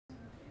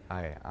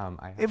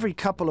Every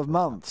couple of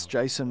months,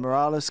 Jason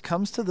Morales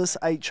comes to this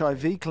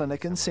HIV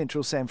clinic in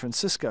central San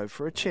Francisco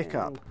for a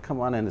checkup.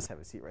 Come on in, just have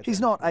a seat right He's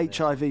there. not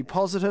HIV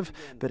positive,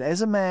 but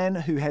as a man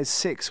who has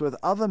sex with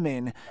other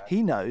men,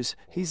 he knows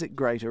he's at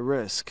greater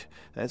risk.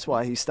 That's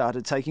why he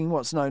started taking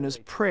what's known as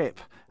PrEP,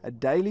 a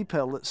daily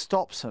pill that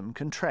stops him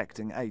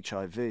contracting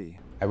HIV.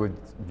 I would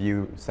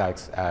view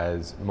sex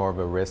as more of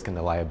a risk and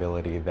a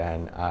liability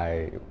than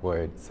I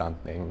would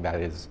something that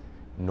is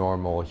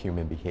normal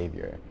human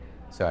behavior.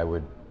 So I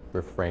would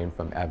refrain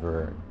from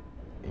ever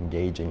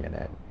engaging in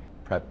it.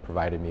 PrEP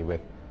provided me with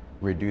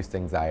reduced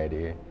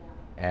anxiety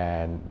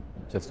and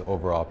just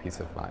overall peace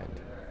of mind.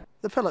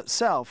 The pill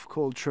itself,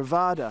 called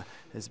Truvada,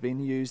 has been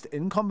used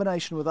in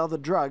combination with other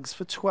drugs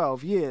for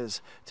 12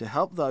 years to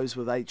help those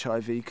with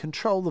HIV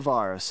control the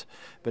virus.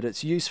 But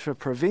its use for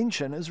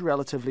prevention is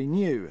relatively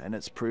new, and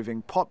it's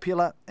proving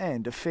popular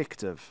and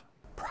effective.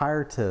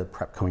 Prior to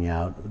PrEP coming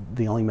out,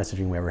 the only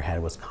messaging we ever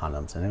had was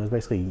condoms, and it was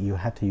basically you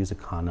had to use a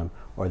condom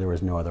or there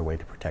was no other way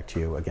to protect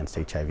you against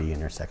HIV in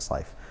your sex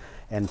life.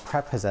 And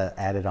PrEP has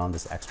added on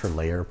this extra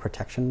layer of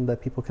protection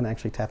that people can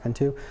actually tap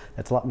into.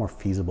 That's a lot more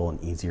feasible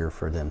and easier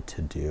for them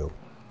to do.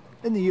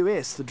 In the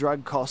US, the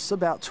drug costs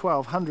about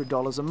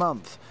 $1,200 a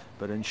month,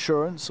 but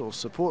insurance or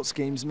support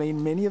schemes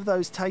mean many of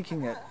those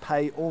taking it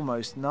pay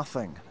almost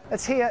nothing.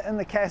 It's here in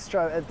the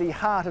Castro at the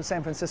heart of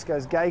San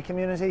Francisco's gay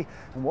community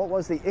and what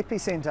was the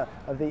epicenter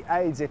of the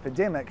AIDS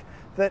epidemic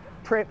that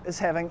PrEP is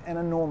having an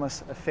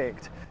enormous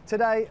effect.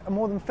 Today,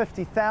 more than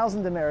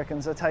 50,000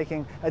 Americans are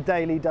taking a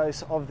daily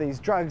dose of these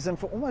drugs, and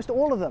for almost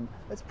all of them,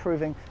 it's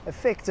proving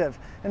effective.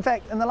 In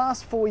fact, in the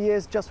last 4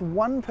 years, just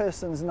one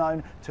person's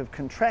known to have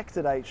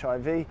contracted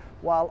HIV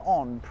while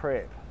on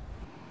PrEP.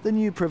 The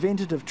new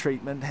preventative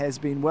treatment has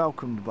been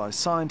welcomed by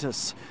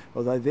scientists,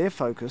 although their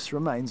focus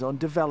remains on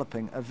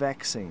developing a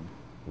vaccine.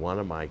 One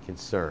of my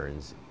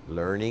concerns,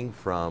 learning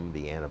from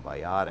the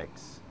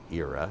antibiotics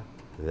era,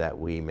 that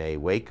we may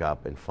wake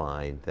up and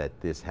find that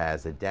this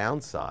has a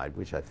downside,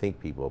 which I think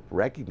people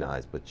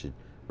recognize, but should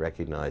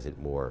recognize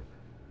it more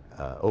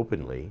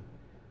openly,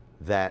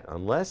 that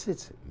unless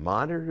it's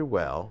monitored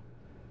well,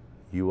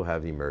 you will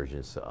have the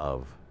emergence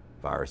of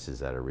viruses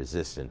that are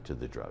resistant to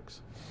the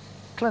drugs.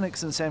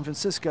 Clinics in San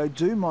Francisco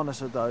do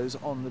monitor those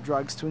on the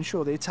drugs to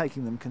ensure they're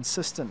taking them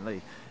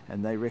consistently,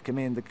 and they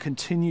recommend the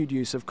continued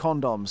use of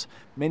condoms.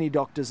 Many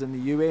doctors in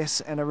the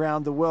US and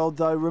around the world,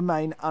 though,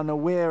 remain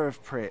unaware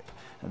of PrEP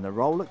and the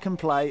role it can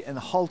play in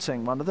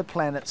halting one of the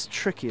planet's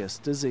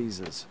trickiest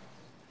diseases.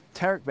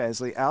 Tarek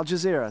Bazley, Al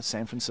Jazeera,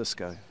 San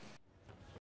Francisco.